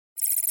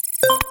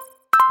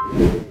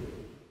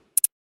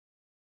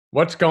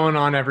What's going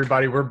on,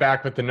 everybody? We're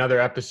back with another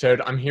episode.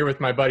 I'm here with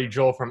my buddy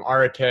Joel from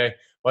Arate.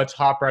 Let's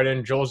hop right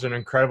in. Joel's an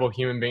incredible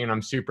human being, and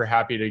I'm super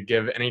happy to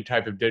give any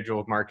type of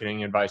digital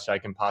marketing advice I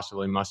can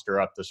possibly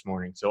muster up this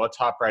morning. So let's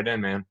hop right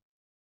in, man.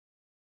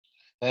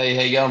 Hey,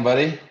 how you going,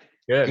 buddy?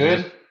 Good,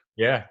 man. Good?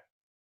 Yeah.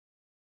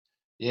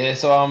 Yeah,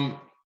 so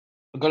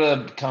I've got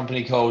a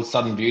company called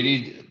Sudden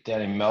Beauty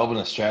down in Melbourne,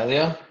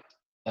 Australia.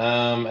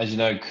 As you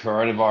know,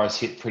 coronavirus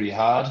hit pretty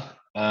hard.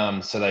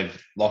 So they've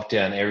locked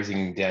down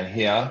everything down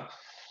here.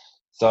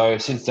 So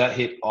since that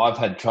hit, I've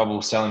had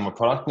trouble selling my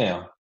product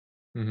now.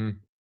 Mm-hmm.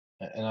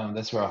 And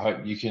that's where I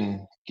hope you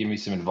can give me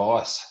some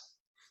advice.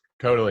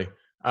 Totally.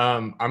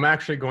 I'm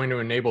actually going to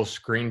enable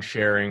screen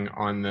sharing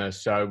on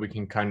this so we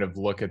can kind of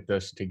look at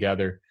this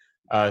together.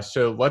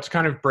 So let's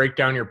kind of break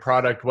down your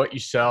product, what you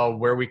sell,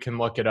 where we can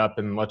look it up,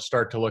 and let's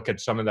start to look at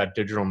some of that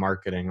digital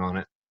marketing on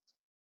it.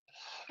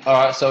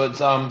 All right, so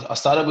it's I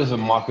started with a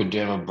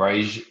microderma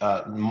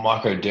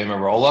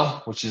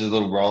roller, which is a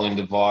little rolling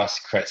device,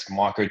 creates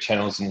micro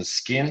channels in the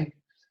skin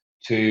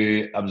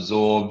to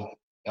absorb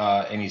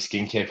any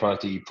skincare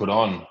product that you put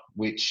on,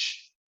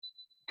 which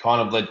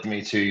kind of led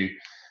me to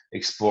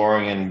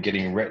exploring and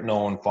getting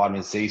retinol and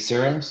vitamin C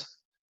serums.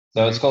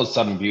 So it's called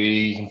Sudden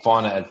Beauty. You can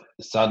find it at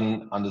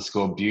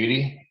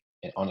sudden_beauty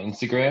on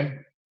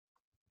Instagram.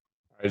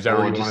 Is that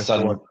where Or you want just us to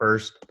sudden, look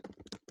first?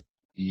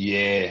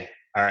 yeah.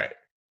 All right.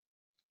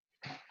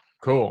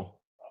 Cool.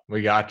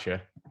 We got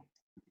you.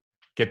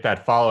 Get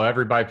that follow.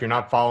 Everybody, if you're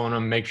not following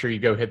them, make sure you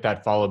go hit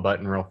that follow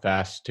button real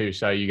fast too,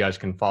 so you guys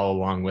can follow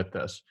along with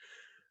this.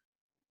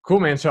 Cool,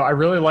 man. So I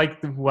really like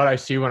what I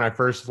see when I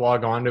first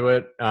log onto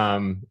it.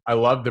 I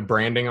love the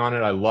branding on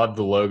it. I love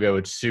the logo.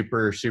 It's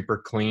super, super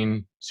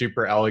clean,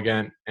 super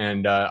elegant.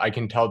 And I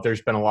can tell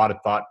there's been a lot of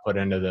thought put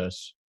into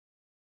this.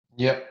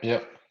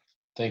 Yep.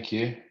 Thank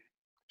you.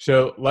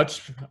 So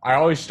I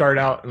always start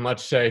out and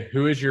let's say,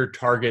 who is your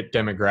target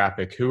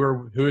demographic?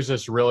 Who is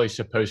this really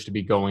supposed to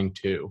be going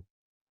to?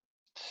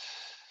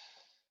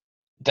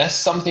 That's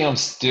something I'm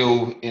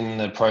still in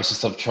the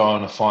process of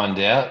trying to find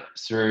out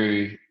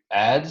through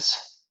ads.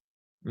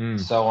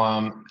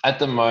 So at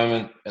the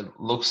moment, it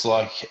looks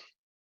like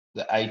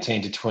the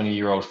 18 to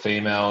 20-year-old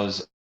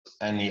females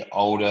and the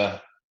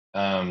older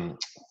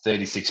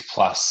 36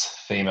 plus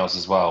females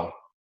as well.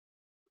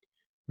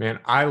 Man,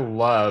 I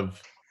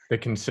love the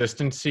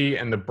consistency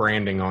and the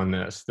branding on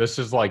this. This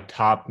is like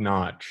top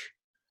notch.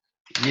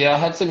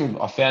 Yeah, I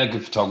found a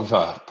good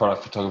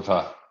product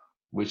photographer,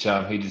 which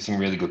he did some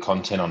really good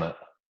content on it.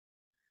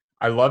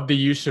 I love the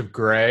use of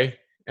gray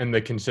and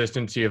the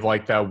consistency of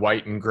like that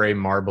white and gray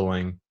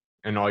marbling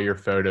in all your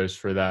photos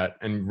for that,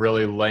 and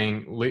really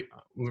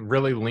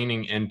really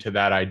leaning into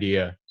that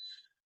idea.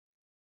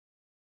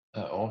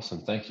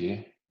 Awesome, thank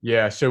you.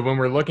 Yeah. So when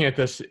we're looking at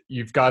this,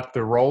 you've got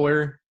the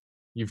roller,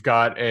 you've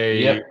got a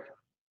Yep,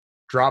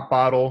 drop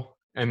bottle,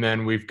 and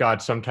then we've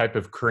got some type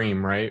of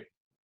cream, right?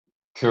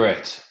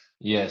 correct.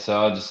 Yeah, so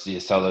I'll just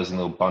sell those in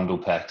little bundle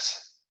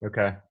packs.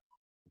 Okay.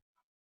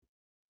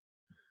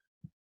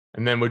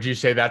 And then would you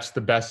say that's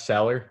the best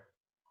seller?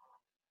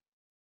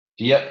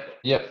 Yep.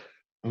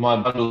 My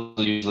bundles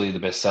are usually the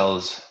best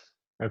sellers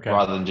Okay.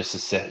 rather than just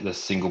the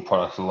single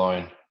product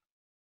alone.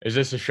 Is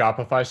this a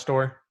Shopify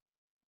store?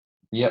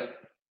 Yep.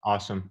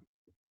 Awesome.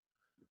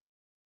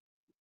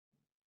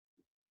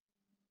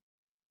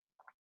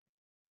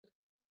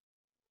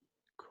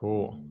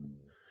 Cool.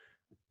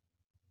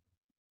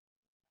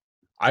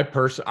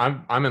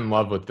 I'm in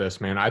love with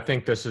this, man. I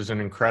think this is an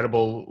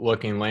incredible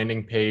looking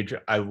landing page.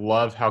 I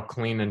love how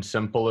clean and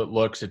simple it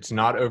looks. It's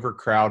not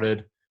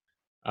overcrowded.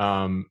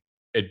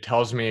 It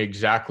tells me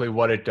exactly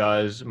what it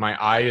does. My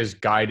eye is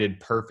guided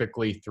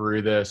perfectly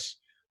through this.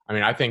 I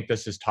mean, I think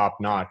this is top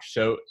notch.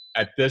 So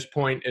at this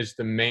point, is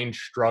the main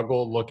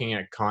struggle looking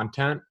at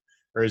content,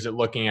 or is it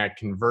looking at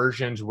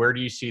conversions? Where do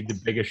you see the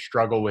biggest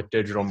struggle with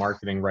digital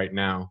marketing right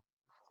now?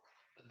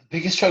 The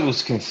biggest struggle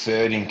is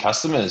converting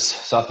customers.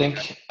 So I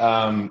think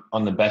on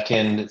the back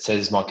end, it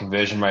says my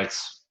conversion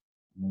rate's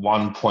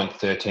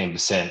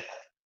 1.13%,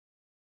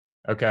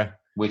 Okay.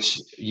 which,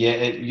 yeah,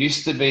 it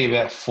used to be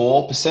about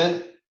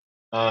 4%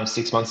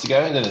 6 months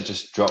ago, and then it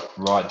just dropped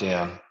right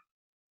down.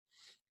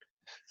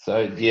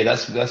 So yeah,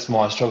 that's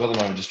my struggle at the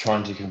moment, just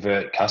trying to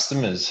convert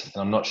customers.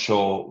 And I'm not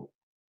sure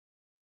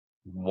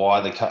why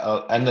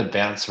and the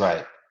bounce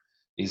rate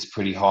is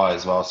pretty high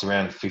as well. It's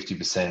around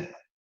 50%.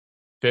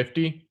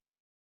 50?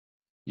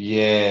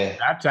 Yeah.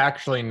 That's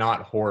actually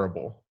not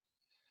horrible.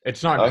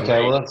 It's not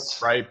Okay. Well, great,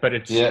 that's right? But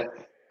it's yeah.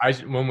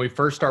 when we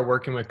first start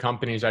working with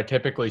companies, I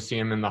typically see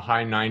them in the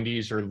high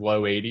 90s or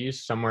low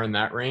 80s, somewhere in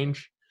that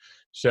range.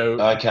 So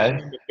Okay.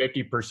 the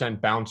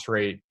 50% bounce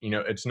rate,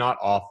 it's not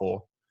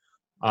awful.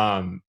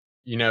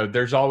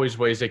 There's always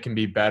ways it can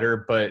be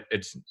better, but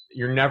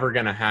you're never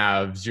going to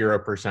have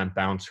 0%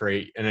 bounce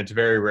rate. And it's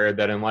very rare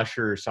that unless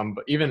you're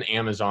even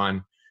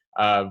Amazon,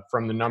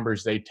 from the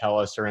numbers they tell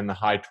us are in the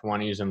high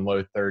 20s and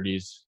low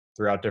 30s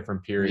throughout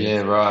different periods.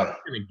 Yeah. So Right.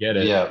 you're going to get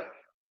it. Yeah.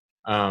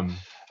 Um,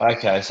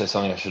 Okay, so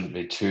something I shouldn't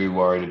be too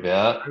worried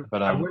about.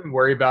 But I wouldn't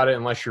worry about it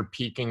unless you're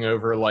peaking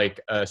over like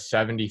a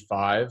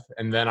 75,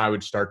 and then I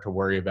would start to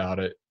worry about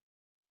it.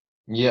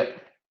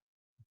 yep.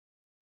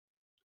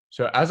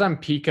 So as I'm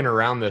peeking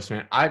around this,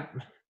 man, I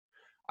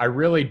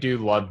really do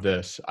love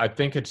this. I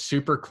think it's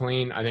super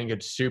clean. I think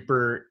it's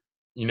super,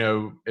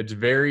 it's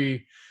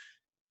very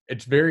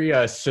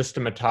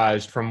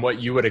systematized from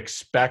what you would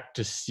expect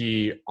to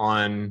see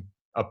on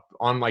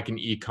like an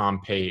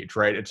e-comm page,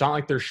 right? It's not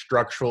like there's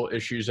structural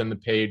issues in the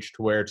page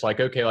to where it's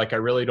like, okay, like I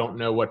really don't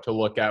know what to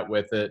look at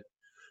with it.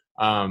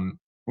 Um,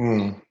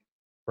 Mm.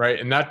 right.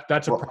 And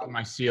that's a Well, problem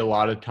I see a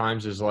lot of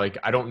times is like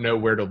I don't know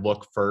where to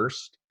look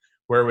first.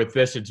 Where with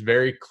this, it's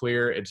very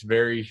clear, it's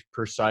very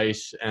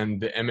precise, and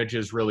the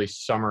images really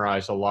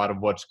summarize a lot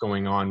of what's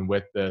going on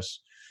with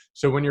this.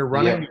 So when you're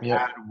running yep, the yep.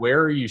 ad, where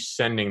are you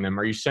sending them?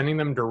 Are you sending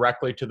them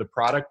directly to the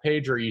product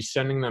page, or are you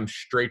sending them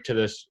straight to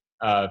this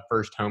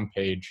first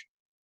homepage?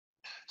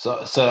 So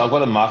I've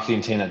got a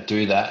marketing team that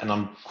do that, and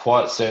I'm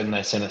quite certain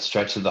they send it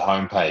straight to the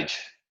homepage.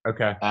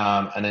 Okay,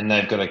 And then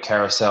they've got a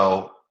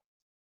carousel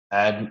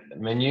ad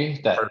menu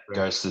that perfect,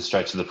 goes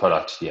straight to the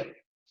product. Yep.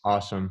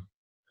 awesome.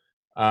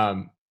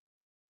 Um,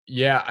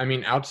 Yeah, I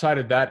mean, outside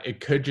of that, it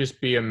could just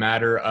be a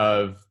matter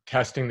of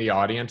testing the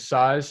audience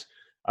size.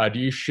 Do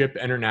you ship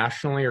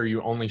internationally, or are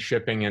you only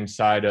shipping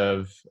inside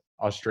of Just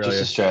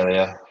Australia?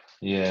 Australia.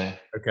 Yeah.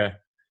 Okay.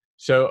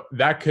 So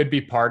that could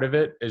be part of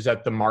it, is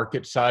that the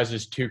market size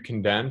is too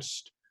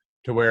condensed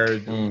to where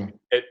Mm.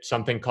 it's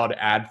something called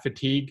ad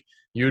fatigue.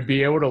 You would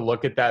be able to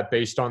look at that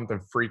based on the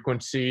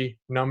frequency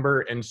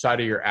number inside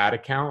of your ad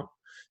account.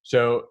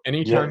 So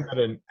anytime Yep. that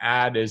an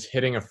ad is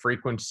hitting a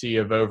frequency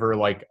of over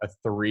like a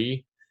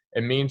 3,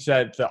 it means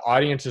that the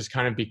audience has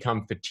kind of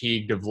become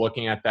fatigued of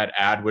looking at that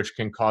ad, which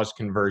can cause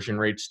conversion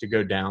rates to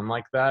go down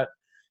like that.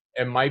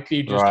 It might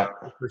be just Right.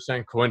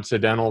 100%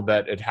 coincidental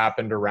that it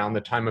happened around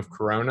the time of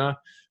Corona,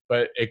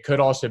 but it could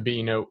also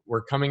be,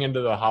 we're coming into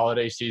the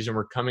holiday season,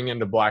 we're coming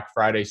into Black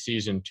Friday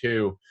season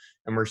too,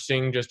 and we're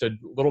seeing just a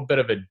little bit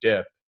of a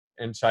dip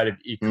inside of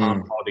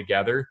e-com Mm.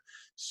 altogether.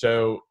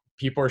 So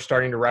people are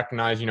starting to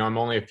recognize, I'm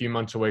only a few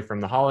months away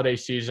from the holiday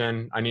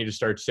season. I need to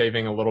start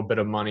saving a little bit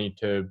of money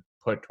to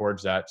put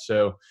towards that.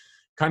 So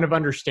kind of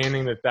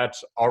understanding that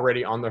that's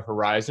already on the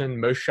horizon.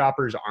 Most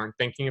shoppers aren't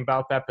thinking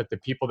about that, but the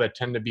people that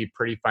tend to be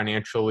pretty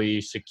financially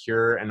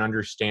secure and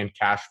understand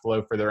cash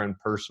flow for their own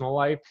personal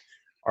life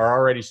are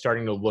already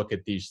starting to look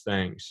at these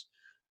things.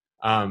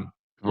 Um,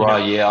 you know,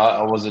 Right. Yeah.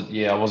 I wasn't.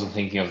 Yeah, I wasn't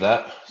thinking of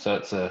that. So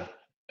it's a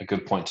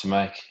good point to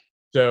make.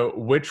 so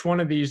which one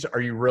of these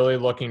are you really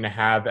looking to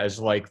have as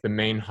like the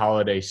main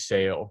holiday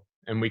sale?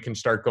 And we can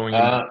start going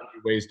into Uh,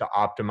 ways to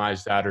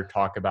optimize that or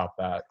talk about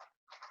that.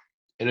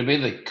 it'll be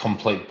the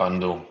complete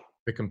bundle.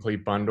 The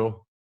complete bundle.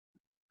 Are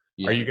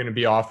Yeah. you going to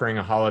be offering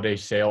a holiday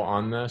sale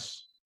on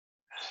this?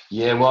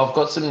 Yeah. Well, I've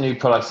got some new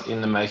products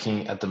in the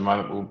making at the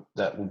moment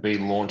that will be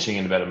launching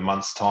in about a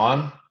month's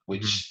time, Mhm.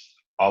 which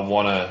I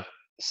want to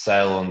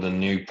sale on the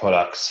new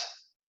products.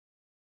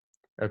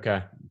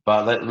 Okay.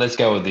 But let's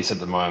go with this at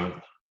the moment.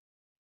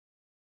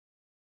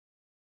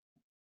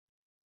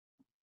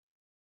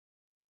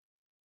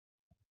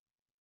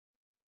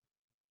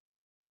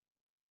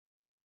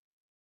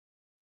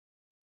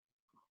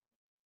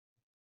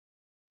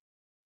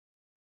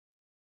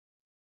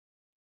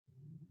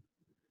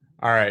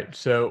 All right.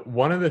 So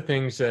one of the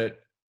things that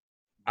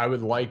I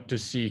would like to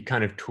see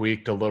kind of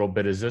tweaked a little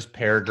bit is this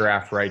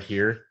paragraph right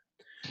here.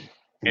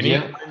 Yeah.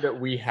 Anytime that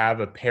we have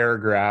a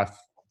paragraph,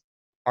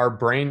 our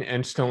brain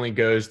instantly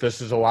goes, this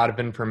is a lot of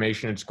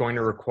information. It's going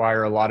to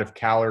require a lot of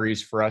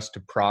calories for us to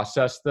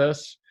process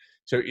this.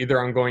 So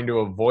either I'm going to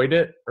avoid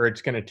it or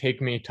it's going to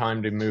take me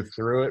time to move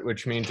through it,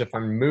 which means if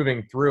I'm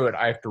moving through it,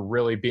 I have to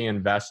really be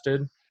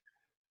invested.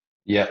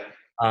 Yeah.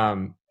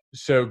 Um,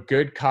 so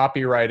good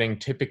copywriting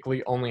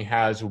typically only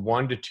has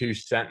 1 to 2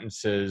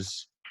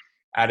 sentences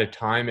at a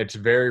time. It's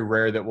very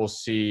rare that we'll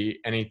see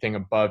anything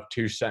above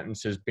 2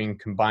 sentences being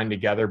combined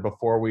together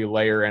before we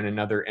layer in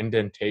another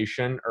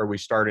indentation or we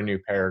start a new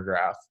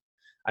paragraph.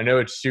 I know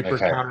it's super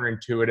Okay.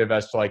 counterintuitive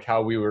as to like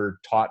how we were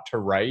taught to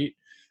write,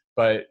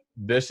 but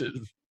this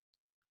is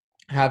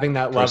having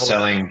that For a level of,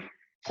 selling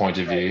point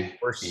of right, view.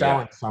 we're Yeah.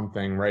 selling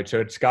something, right?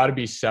 So it's got to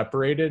be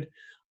separated.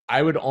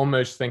 I would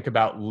almost think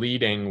about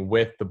leading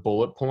with the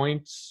bullet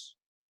points,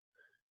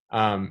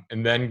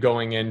 and then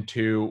going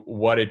into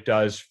what it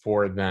does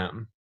for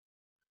them.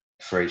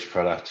 For each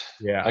product.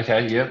 Yeah.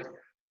 Okay. Yep.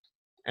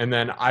 And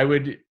then I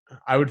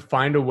would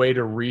find a way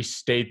to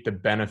restate the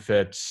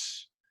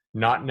benefits,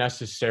 not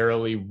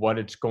necessarily what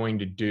it's going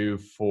to do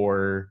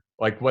for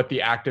like what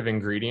the active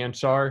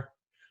ingredients are.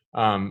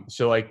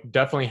 So like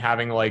definitely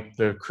having like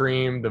the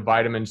cream, the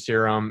vitamin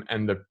serum,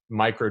 and the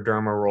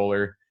microderma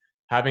roller,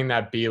 having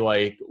that be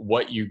like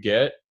what you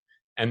get,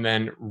 and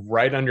then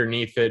right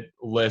underneath it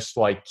list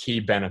like key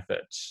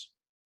benefits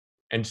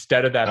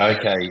instead of that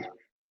paragraph. Okay.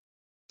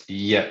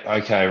 Yep.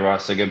 Okay.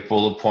 Right. So get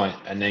bullet point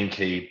and then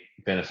key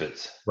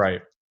benefits.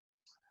 Right.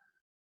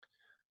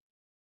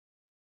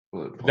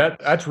 Bullet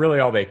That's points. really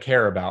all they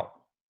care about.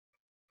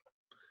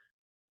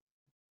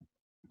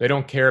 They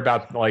don't care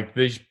about like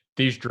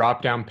these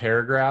drop down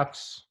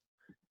paragraphs.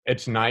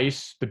 It's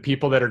nice. The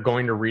people that are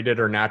going to read it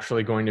are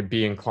naturally going to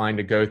be inclined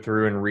to go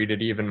through and read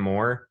it even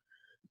more.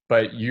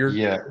 But you're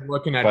Yeah,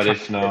 looking at but trying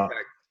if to get not,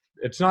 that.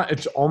 It's not.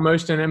 It's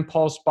almost an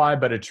impulse buy,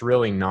 but it's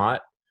really not.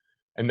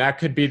 And that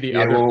could be the yeah,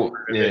 other well,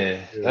 part of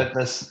it yeah, too.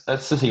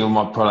 that's the thing with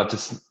my product.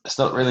 It's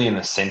not really an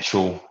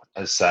essential,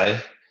 as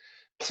say.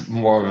 It's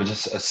more of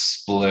just a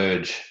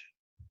splurge.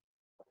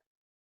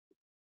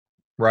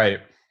 Right.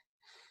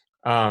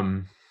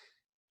 Um,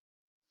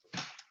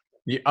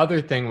 the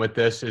other thing with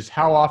this is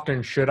how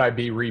often should I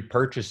be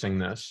repurchasing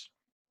this?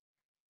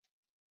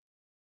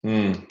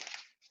 Hmm.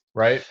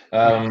 Right.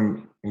 A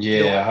lot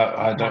Yeah, of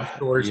I don't. e-com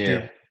stores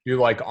Yeah, do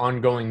like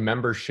ongoing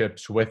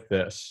memberships with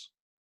this.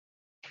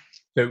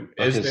 So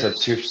like is a there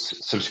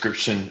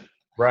subscription.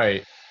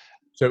 right?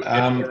 So is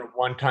there Um, a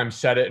one-time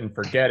set it and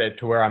forget it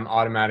to where I'm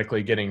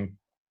automatically getting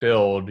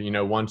billed,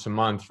 once a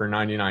month for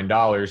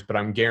 $99, but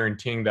I'm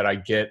guaranteeing that I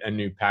get a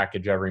new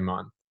package every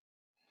month?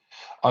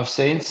 I've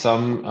seen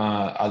some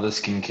other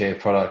skincare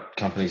product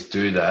companies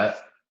do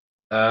that.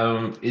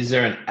 Is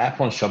there an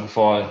app on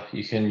Shopify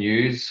you can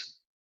use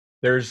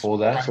There's for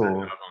that, hundreds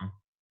or of them.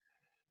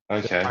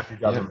 There's okay,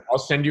 hundreds of yep, them. I'll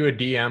send you a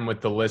DM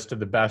with the list of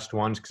the best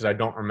ones because I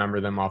don't remember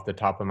them off the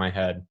top of my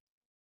head.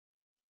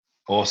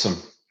 awesome.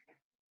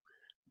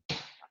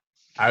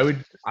 I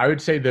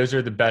would say those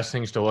are the best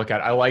things to look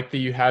at. I like that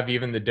you have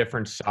even the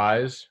different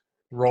size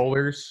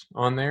rollers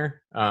on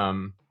there.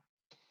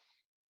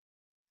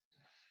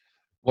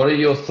 What are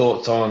your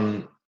thoughts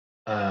on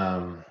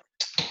um,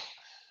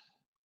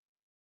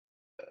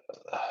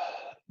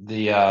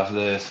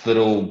 the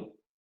little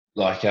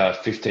like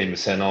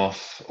 15%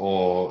 off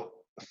or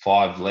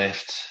 5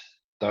 left?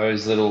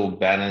 Those little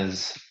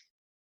banners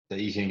that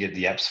you can get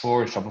the apps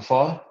for in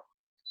Shopify.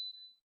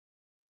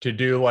 To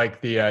do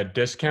like the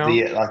discount.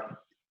 The like,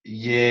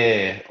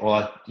 yeah, or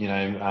like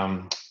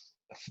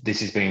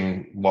this is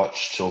being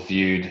watched or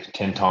viewed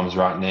 10 times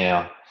right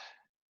now.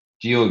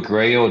 Do you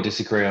agree or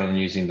disagree on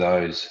using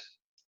those?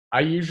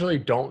 I usually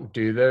don't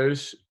do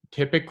those.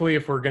 Typically,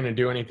 if we're going to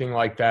do anything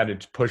like that,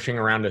 it's pushing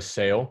around a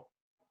sale.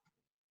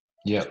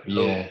 Yep,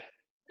 So yeah,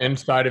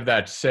 inside of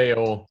that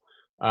sale,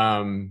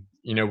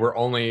 we're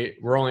only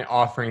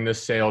offering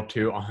this sale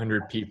to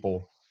 100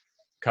 people.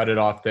 Cut it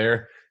off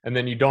there, and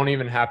then you don't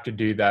even have to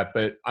do that.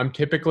 But I'm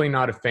typically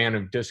not a fan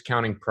of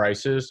discounting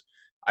prices.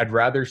 I'd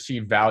rather see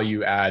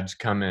value ads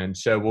come in.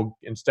 So we'll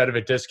instead of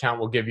a discount,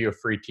 we'll give you a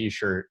free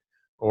T-shirt,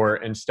 or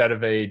instead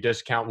of a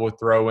discount, we'll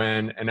throw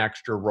in an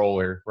extra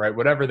roller, right?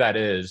 Whatever that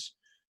is,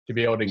 to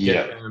be able to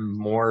get yep, them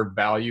more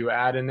value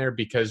add in there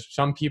because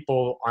some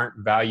people aren't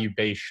value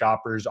based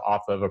shoppers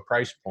off of a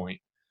price point.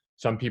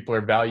 Some people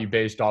are value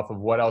based off of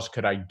what else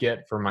could I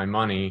get for my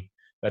money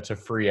that's a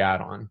free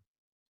add on.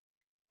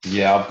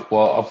 yeah.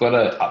 Well, I've got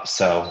an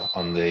upsell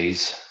on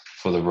these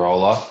for the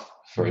roller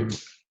for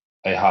Mhm.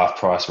 a half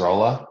price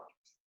roller.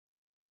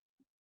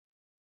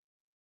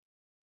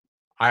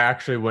 I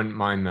actually wouldn't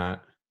mind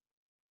that.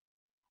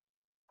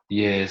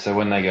 Yeah, so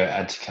when they go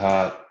add to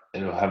cart,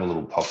 it'll have a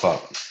little pop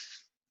up.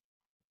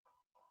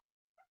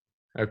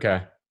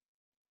 Okay.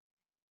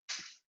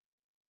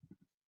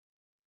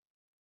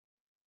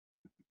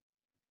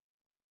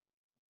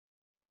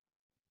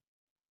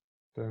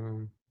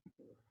 Boom.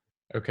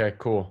 Okay,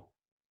 cool.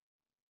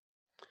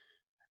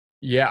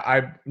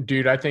 Yeah,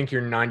 dude, I think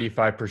you're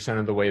 95%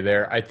 of the way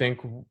there. I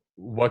think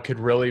what could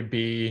really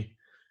be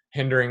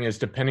hindering is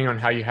depending on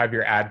how you have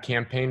your ad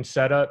campaign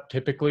set up.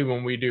 Typically,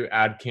 when we do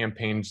ad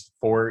campaigns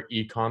for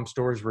e-com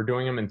stores, we're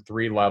doing them in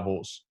 3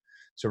 levels.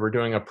 So we're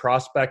doing a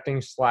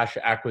prospecting slash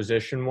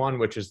acquisition one,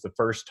 which is the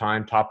first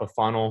time top of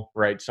funnel,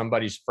 right?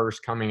 Somebody's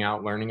first coming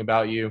out learning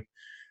about you.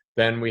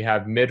 Then we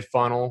have mid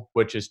funnel,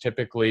 which is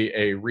typically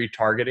a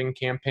retargeting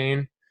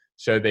campaign.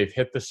 So they've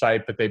hit the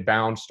site, but they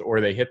bounced,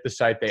 or they hit the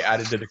site, they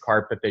added to the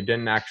cart, but they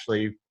didn't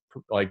actually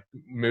like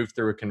move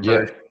through a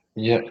conversion.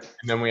 Yep, yep,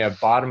 And then we have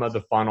bottom of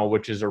the funnel,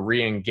 which is a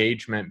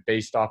re-engagement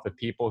based off of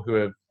people who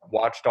have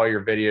watched all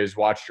your videos,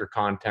 watched your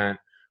content,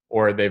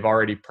 or they've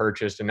already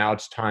purchased. And now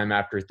it's time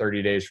after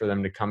 30 days for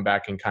them to come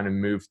back and kind of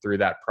move through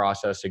that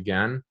process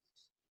again.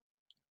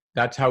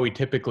 That's how we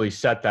typically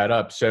set that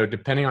up. So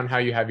depending on how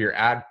you have your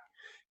ad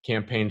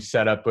campaign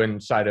set up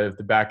inside of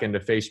the back end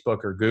of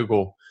Facebook or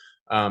Google,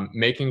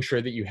 making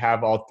sure that you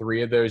have all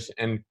 3 of those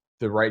in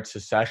the right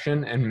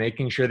succession and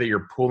making sure that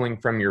you're pulling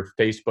from your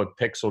Facebook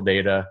pixel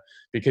data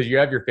because you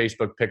have your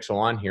Facebook pixel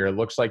on here. It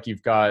looks like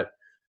you've got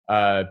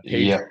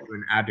page yep, view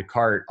and add to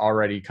cart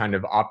already kind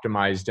of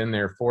optimized in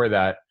there for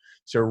that.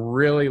 So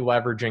really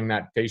leveraging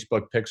that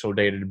Facebook pixel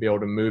data to be able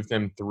to move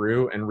them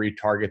through and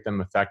retarget them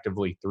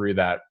effectively through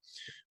that.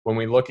 When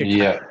we look at kind of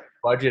yep,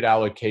 budget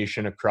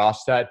allocation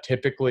across that,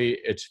 typically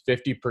it's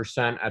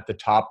 50% at the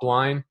top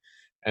line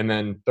and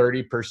then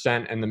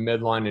 30% in the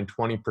midline and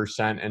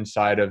 20%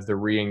 inside of the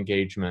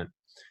re-engagement.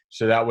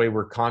 So that way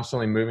we're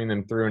constantly moving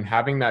them through and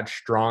having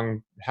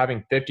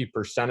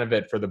 50% of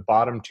it for the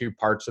bottom 2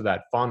 parts of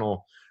that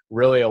funnel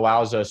really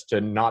allows us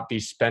to not be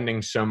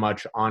spending so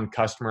much on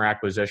customer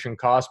acquisition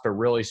costs, but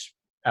really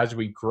as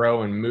we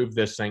grow and move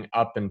this thing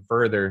up and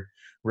further,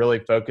 really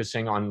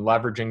focusing on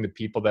leveraging the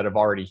people that have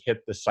already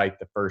hit the site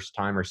the first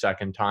time or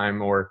second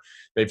time, or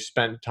they've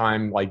spent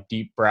time like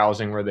deep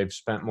browsing where they've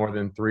spent more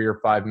than 3 or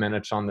 5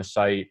 minutes on the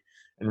site,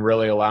 and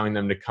really allowing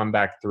them to come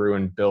back through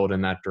and build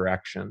in that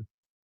direction.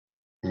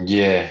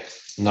 Yeah,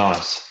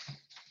 nice.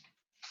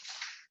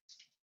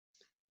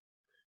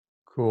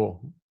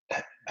 Cool.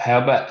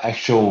 How about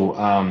actual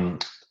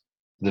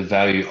the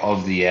value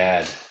of the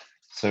ad?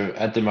 So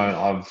at the moment,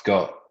 I've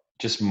got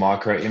just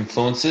micro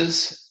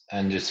influencers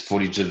and just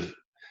footage of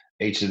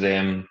each of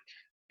them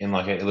in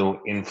like a little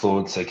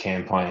influencer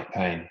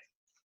campaign.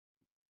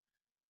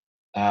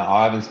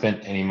 I haven't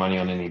spent any money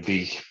on any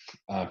big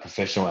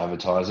professional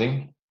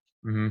advertising.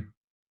 Mm-hmm.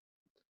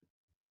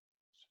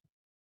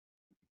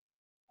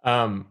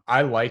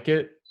 I like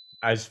it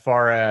as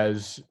far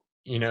as,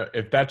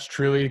 if that's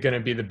truly going to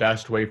be the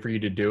best way for you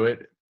to do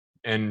it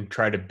and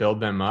try to build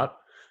them up.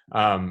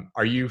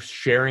 Are you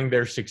sharing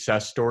their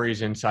success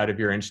stories inside of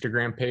your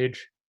Instagram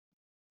page?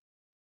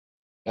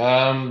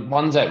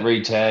 Ones that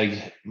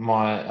retag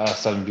my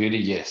Southern Beauty,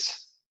 yes.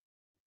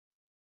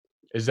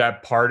 Is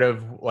that part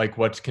of like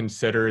what's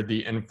considered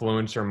the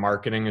influencer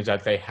marketing, is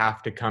that they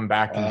have to come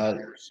back and Uh,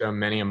 share so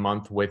many a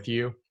month with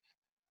you?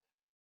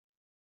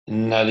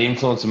 no, the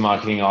influencer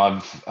marketing,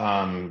 I've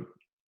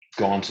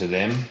gone to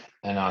them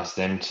and asked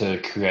them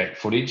to create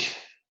footage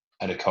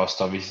at a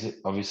cost,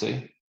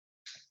 obviously.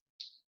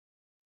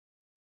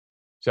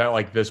 Is that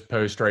like this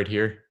post right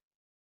here?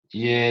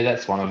 Yeah,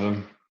 that's one of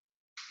them.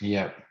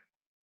 Yeah.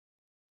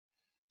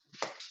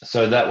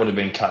 So that would have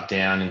been cut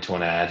down into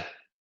an ad.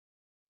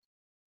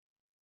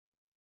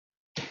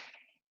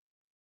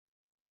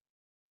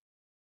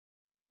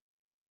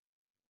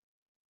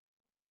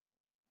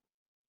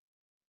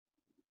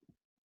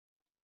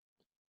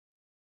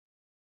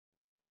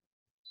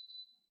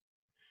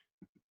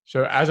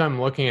 So as I'm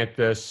looking at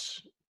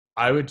this,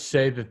 I would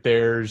say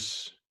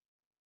that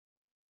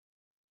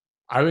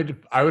I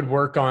would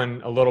work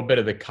on a little bit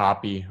of the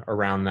copy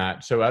around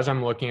that. So as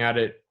I'm looking at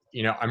it,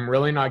 I'm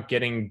really not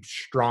getting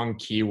strong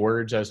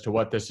keywords as to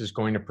what this is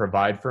going to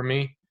provide for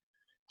me.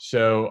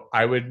 So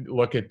I would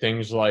look at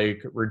things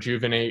like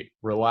rejuvenate,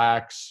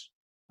 relax,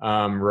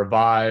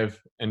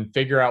 revive, and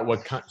figure out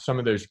what some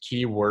of those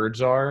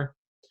keywords are,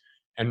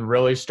 and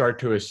really start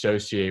to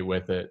associate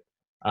with it.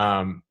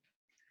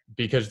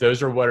 Because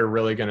those are what are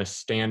really going to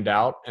stand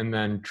out, and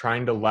then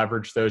trying to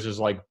leverage those as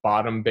like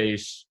bottom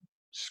base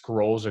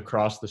scrolls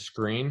across the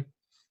screen.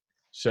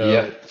 So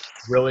Yep.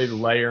 really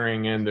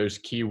layering in those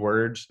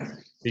keywords,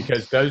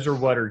 because those are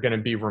what are going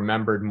to be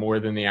remembered more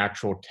than the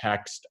actual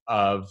text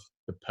of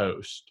the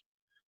post.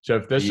 So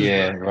if this is Yeah,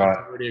 where the right.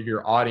 majority of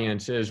your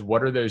audience is,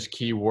 what are those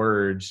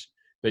keywords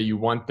that you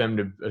want them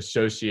to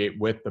associate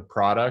with the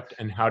product,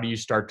 and how do you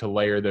start to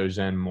layer those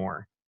in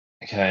more?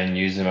 Okay, and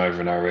use them over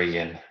and over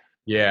again.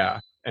 Yeah.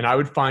 And I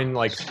would find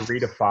like 3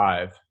 to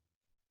 5.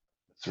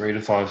 3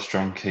 to 5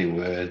 strong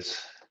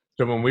keywords.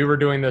 So when we were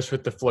doing this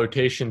with the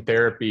flotation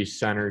therapy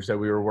centers that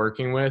we were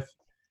working with,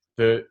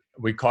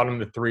 we called them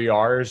the 3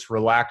 R's: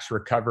 relax,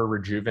 recover,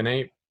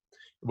 rejuvenate,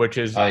 which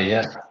is Oh,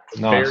 yeah. a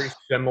very Nice.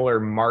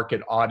 similar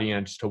market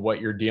audience to what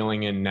you're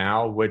dealing in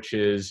now, which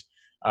is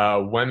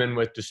women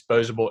with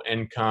disposable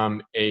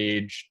income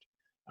aged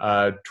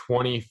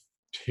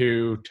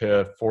 22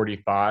 to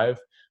 45,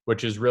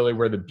 which is really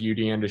where the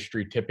beauty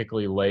industry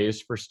typically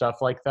lays for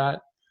stuff like that.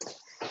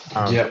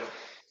 Um, Yep.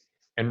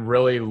 and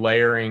really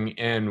layering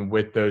in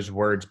with those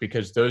words,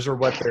 because those are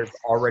what they've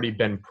already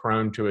been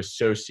prone to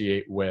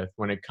associate with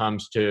when it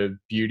comes to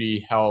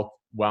beauty, health,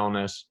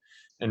 wellness,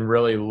 and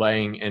really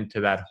laying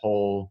into that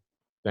whole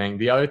thing.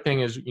 The other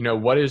thing is,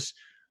 what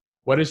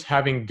is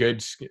having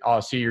good skin? Oh,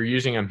 see, you're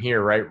using them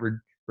here, right?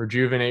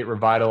 Rejuvenate,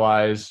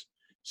 revitalize.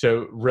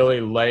 So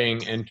really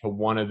laying into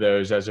one of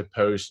those as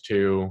opposed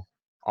to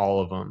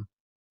all of them.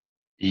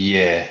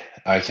 Yeah.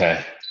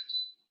 Okay.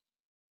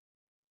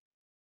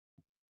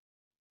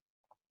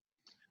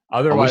 I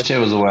wish Otherwise, there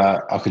was a way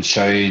I could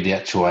show you the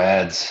actual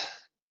ads.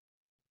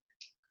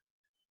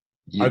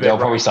 are they They'll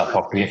probably running start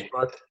through popping.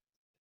 Facebook?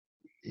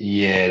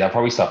 Yeah, they'll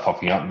probably start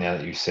popping up now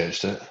that you've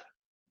searched it.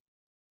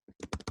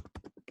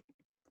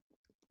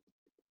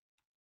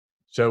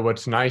 So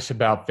what's nice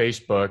about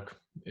Facebook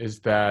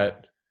is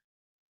that,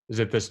 is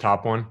it this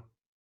top one?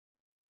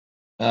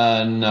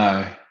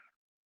 No.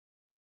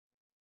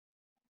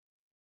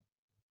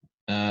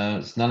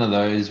 It's none of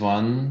those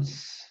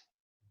ones.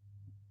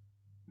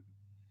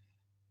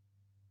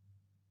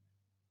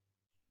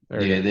 There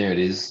it Yeah, is. there it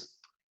is.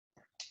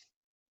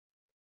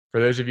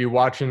 For those of you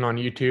watching on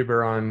YouTube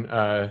or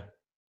on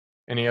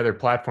any other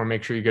platform,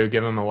 make sure you go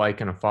give them a like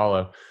and a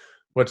follow.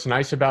 What's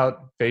nice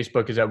about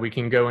Facebook is that we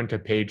can go into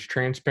page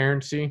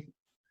transparency,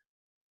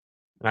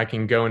 and I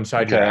can go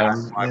inside your Okay. ad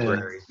Yeah.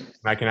 library,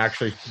 and I can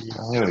actually see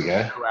Oh, here we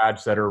go. no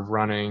ads that are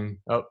running.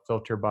 Oh,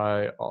 filter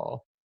by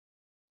all.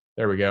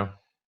 There we go.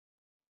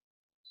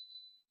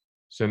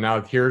 So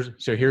now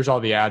here's all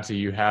the ads that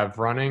you have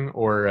running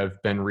or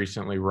have been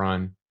recently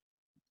run.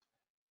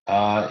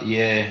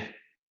 Yeah.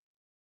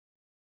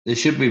 There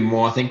should be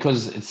more. I think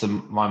because it's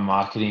my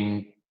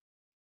marketing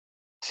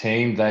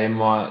team, it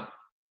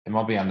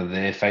might be under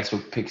their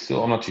Facebook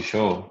pixel. I'm not too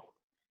sure.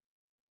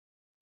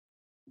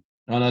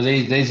 No, no,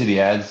 these are the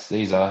ads.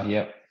 These are,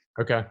 yep.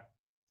 Okay.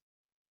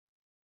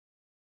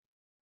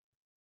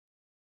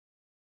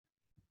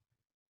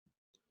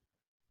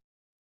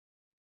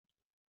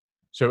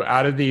 So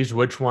out of these,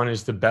 which one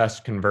is the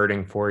best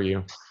converting for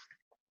you?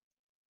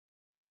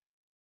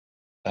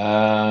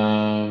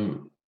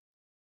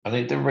 I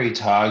think the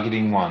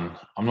retargeting one.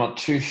 I'm not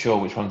too sure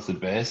which one's the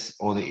best,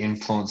 or the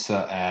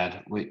influencer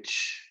ad,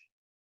 which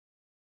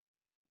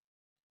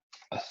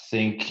I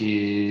think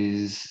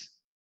is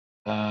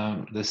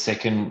the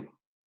second.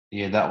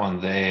 Yeah, that one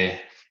there.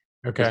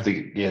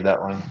 Okay.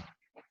 That one.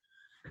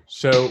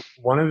 So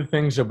one of the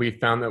things that we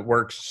found that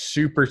works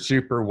super,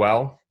 super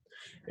well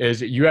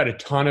is you had a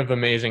ton of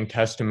amazing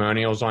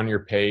testimonials on your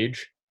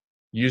page.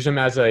 Use them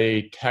as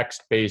a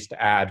text-based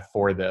ad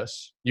for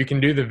this. You can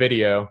do the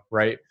video,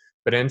 right?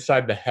 But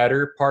inside the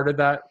header part of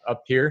that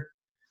up here,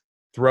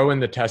 throw in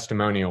the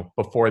testimonial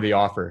before the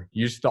offer.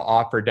 Use the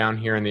offer down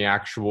here in the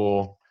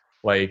actual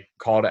like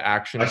call to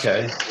action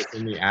Okay.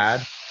 within the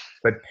ad,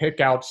 but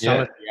pick out some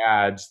Yeah. of the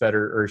ads that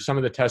are or some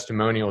of the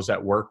testimonials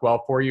that work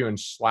well for you and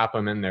slap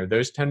them in there.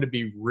 Those tend to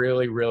be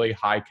really, really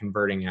high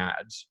converting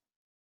ads.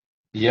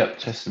 Yep.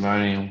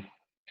 Testimonial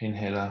in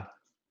header.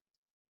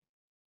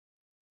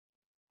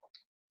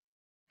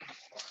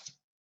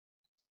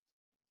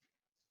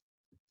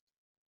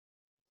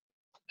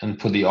 And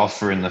put the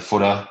offer in the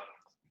footer.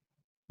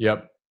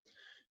 Yep.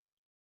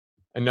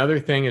 Another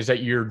thing is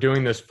that you're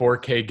doing this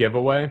 4K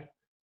giveaway.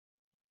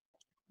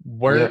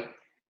 Where Yep.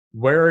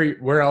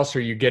 where else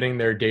are you getting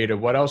their data?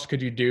 What else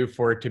could you do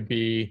for it to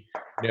be,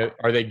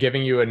 are they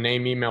giving you a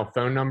name, email,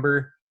 phone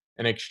number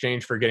in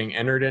exchange for getting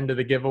entered into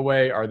the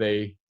giveaway? Are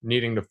they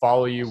needing to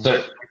follow you?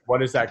 So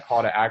What is that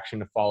call to action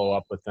to follow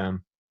up with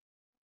them?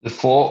 the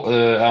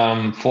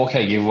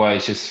 4K giveaway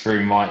is just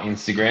through my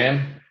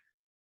Instagram,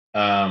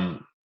 and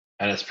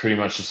it's pretty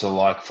much just a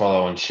like,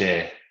 follow, and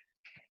share.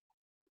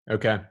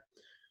 Okay.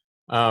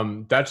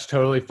 That's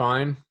totally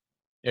fine.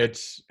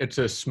 It's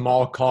a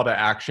small call to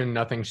action,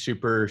 nothing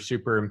super,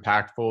 super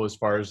impactful as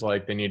far as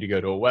like they need to go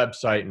to a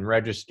website and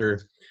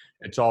register.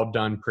 It's all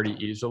done pretty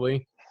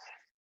easily.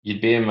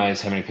 You'd be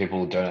amazed how many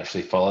people don't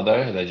actually follow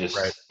though. They Right. just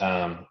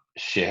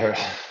share it.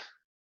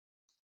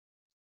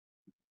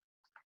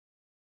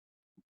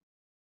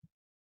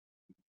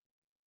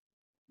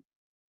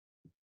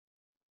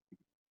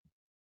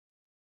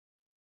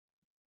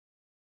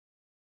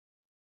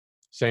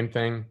 Same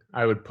thing.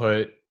 I would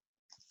put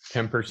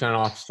 10%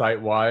 off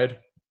site wide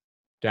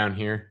down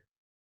here.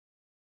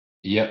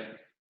 Yep.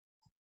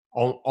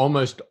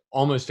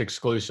 Almost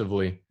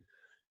exclusively,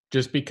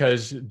 just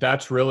because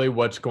that's really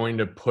what's going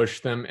to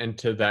push them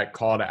into that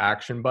call to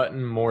action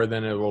button more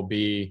than it will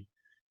be,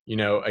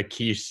 a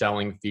key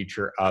selling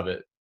feature of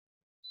it.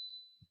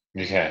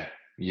 Okay.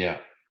 Yeah.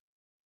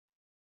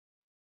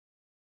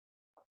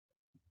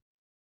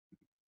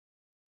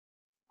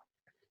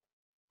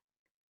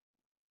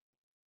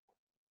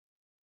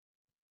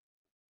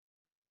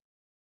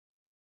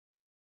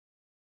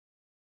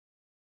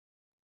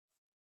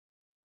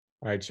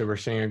 All right, so we're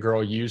seeing a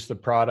girl use the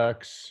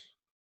products.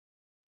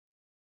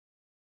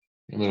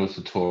 A little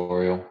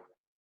tutorial.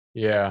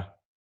 Yeah,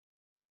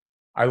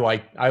 I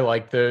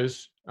like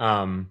those.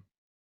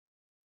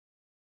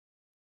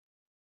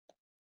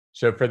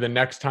 So for the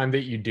next time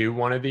that you do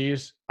one of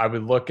these, I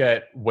would look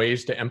at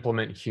ways to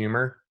implement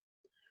humor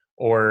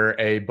or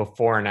a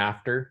before and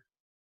after.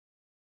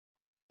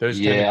 Those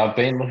tend to Yeah, I've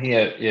been looking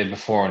at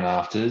before and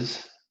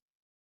afters.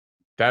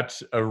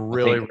 That's a I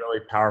really, think really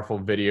powerful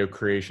video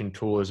creation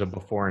tool as a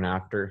before and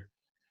after.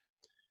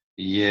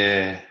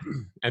 yeah.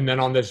 And then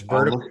on this I'll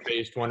vertical look.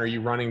 based one, are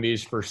you running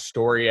these for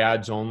story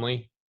ads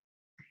only?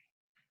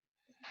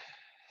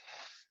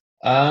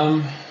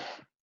 Um,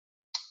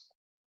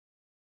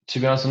 to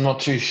be honest, I'm not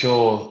too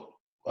sure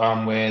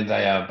where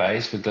they are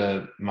based with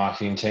the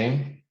marketing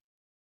team.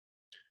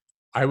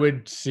 I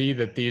would see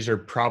that these are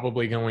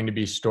probably going to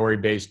be story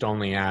based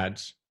only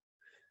ads.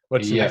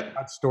 What's nice Yep.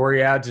 about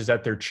story ads is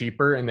that they're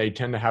cheaper and they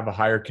tend to have a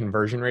higher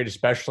conversion rate,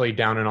 especially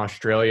down in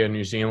Australia,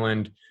 New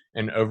Zealand,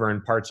 and over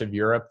in parts of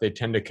Europe. They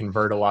tend to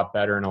convert a lot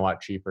better and a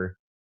lot cheaper.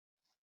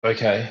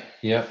 Okay.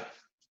 Yep.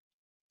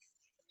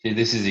 See,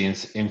 this is the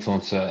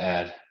influencer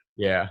ad.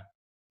 Yeah.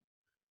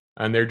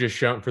 And they're just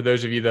showing, for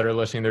those of you that are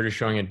listening, they're just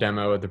showing a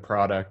demo of the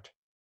product.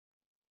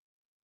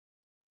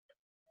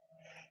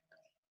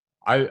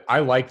 I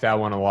like that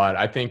one a lot.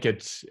 I think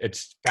it's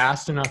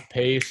fast enough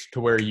pace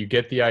to where you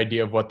get the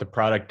idea of what the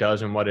product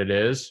does and what it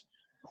is.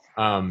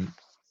 Um,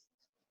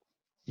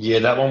 Yeah,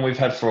 that one we've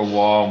had for a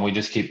while, and we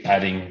just keep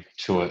adding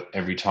to it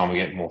every time we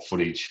get more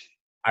footage.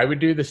 I would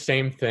do the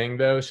same thing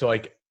though. So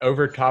like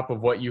over top of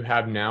what you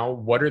have now,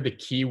 what are the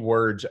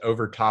keywords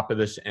over top of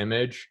this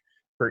image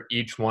for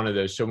each one of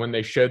those? So when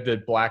they showed the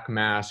black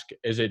mask,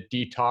 is it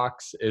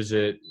detox? Is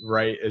it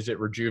right? Is it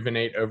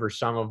rejuvenate over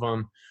some of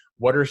them?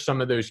 What are some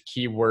of those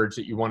keywords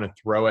that you want to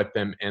throw at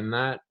them in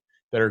that?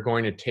 that are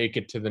going to take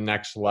it to the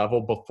next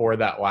level before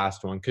that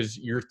last one. Because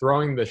you're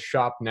throwing the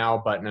shop now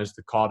button as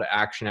the call to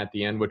action at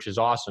the end, which is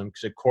awesome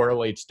because it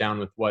correlates down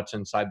with what's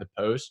inside the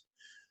post.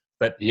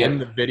 But in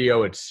the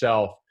video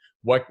itself,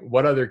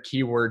 what other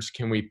keywords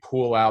can we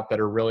pull out that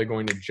are really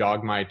going to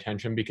jog my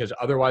attention? Because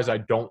otherwise I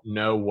don't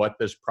know what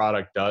this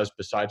product does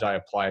besides I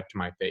apply it to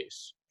my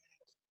face.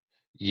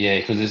 Yeah,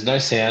 because there's no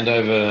sound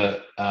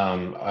over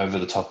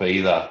the top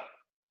either.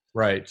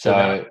 Right.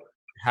 So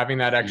having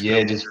that extra.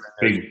 Yeah, just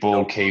big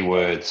bold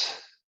keywords.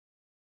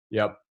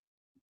 Yep.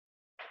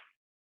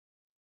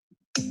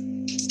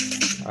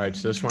 All right,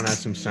 so this one has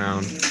some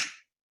sound.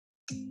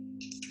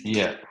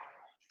 Yeah.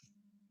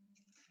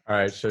 All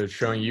right, so it's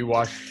showing you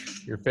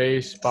wash your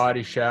face,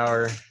 body,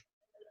 shower,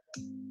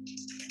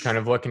 kind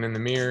of looking in the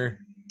mirror.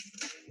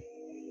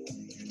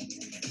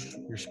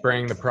 You're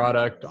spraying the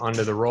product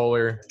onto the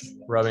roller,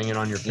 rubbing it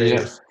on your face.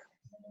 Yeah.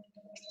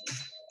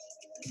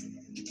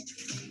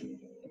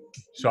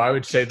 So I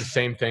would say the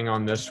same thing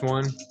on this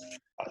one.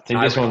 I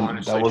think this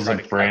one, that was a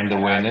brand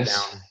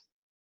awareness.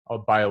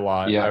 By a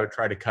lot. Yeah. I would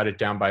try to cut it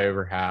down by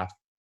over half.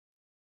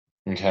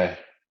 Okay.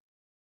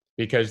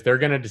 Because they're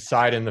going to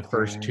decide in the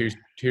first 2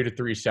 to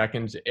 3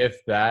 seconds, if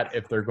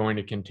they're going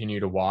to continue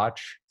to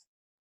watch.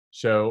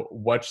 So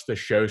what's the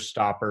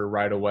showstopper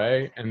right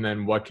away? And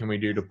then what can we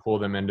do to pull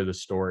them into the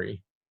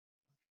story?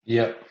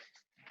 Yep.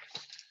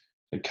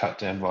 Cut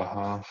down by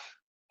half.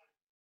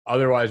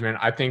 Otherwise, man,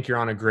 I think you're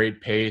on a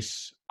great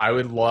pace. I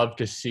would love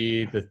to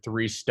see the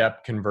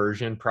 3-step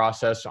conversion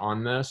process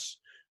on this,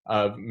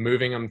 of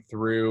moving them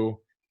through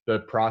the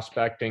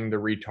prospecting, the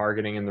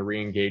retargeting, and the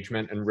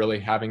re-engagement, and really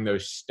having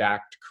those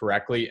stacked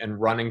correctly and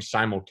running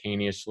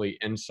simultaneously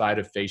inside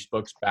of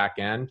Facebook's back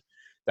end.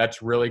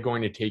 That's really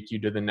going to take you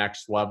to the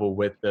next level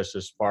with this,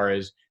 as far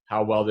as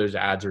how well those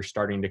ads are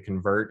starting to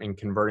convert and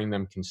converting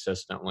them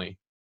consistently.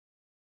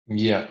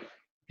 Yeah.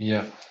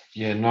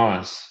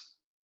 Nice.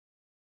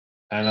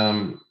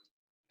 And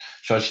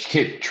so I just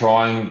keep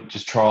trying,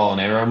 just trial and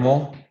error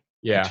more.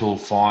 Yeah. Until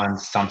find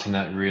something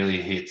that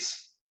really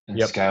hits and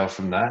scale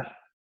from that.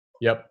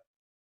 Yep.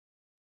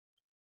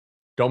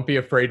 Don't be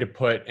afraid to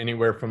put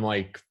anywhere from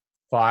like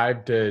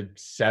 5 to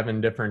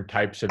 7 different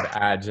types of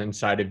ads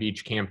inside of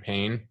each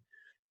campaign,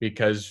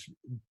 because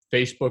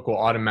Facebook will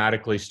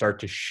automatically start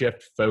to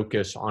shift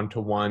focus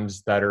onto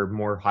ones that are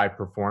more high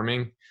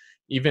performing.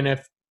 Even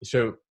if,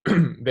 so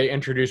they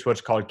introduced what's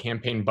called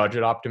campaign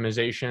budget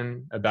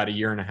optimization about 1.5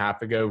 years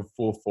ago,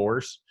 full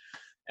force.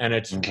 And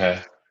it's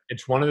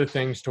one of the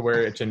things to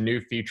where it's a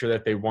new feature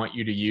that they want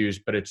you to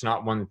use, but it's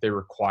not one that they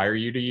require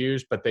you to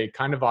use, but they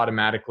kind of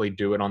automatically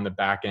do it on the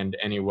back end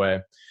anyway.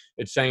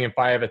 It's saying if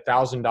I have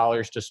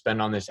 $1,000 to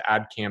spend on this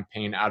ad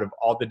campaign, out of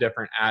all the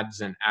different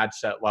ads and ad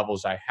set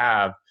levels I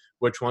have,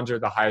 which ones are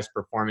the highest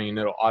performing, and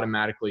it'll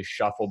automatically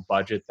shuffle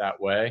budget that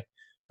way.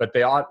 But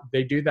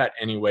they do that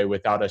anyway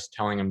without us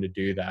telling them to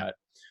do that.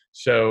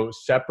 So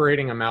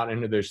separating them out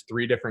into those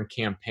 3 different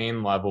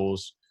campaign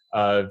levels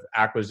of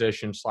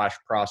acquisition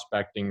 /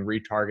 prospecting,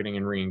 retargeting,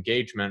 and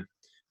re-engagement,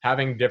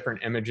 having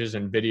different images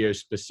and videos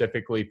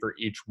specifically for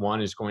each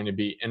one is going to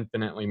be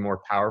infinitely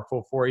more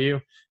powerful for you,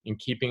 and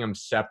keeping them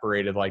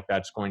separated like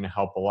that's going to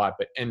help a lot.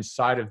 But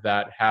inside of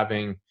that,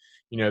 having,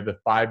 the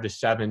 5 to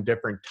 7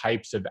 different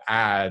types of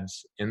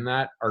ads in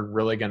that are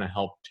really going to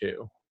help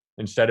too,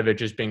 instead of it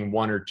just being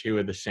 1 or 2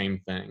 of the same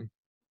thing.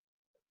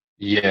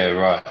 Yeah,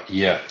 right.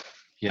 Yeah,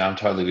 I'm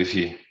totally with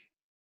you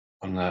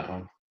on that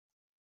one.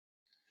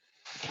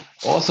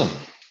 Awesome.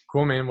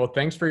 Cool, man. Well,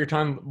 thanks for your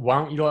time. Why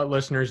don't you let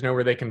listeners know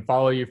where they can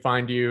follow you,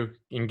 find you,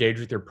 engage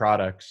with your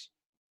products?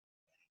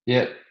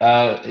 Yeah,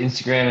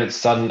 Instagram at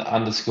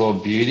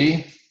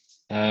sudden_beauty,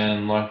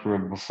 and like we were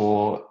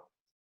before,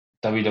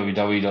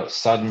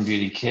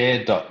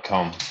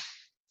 www.suddenbeautycare.com.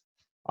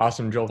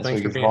 Awesome, Joel. That's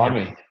thanks where for you can being find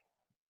here. me.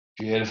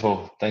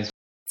 Beautiful. Thanks.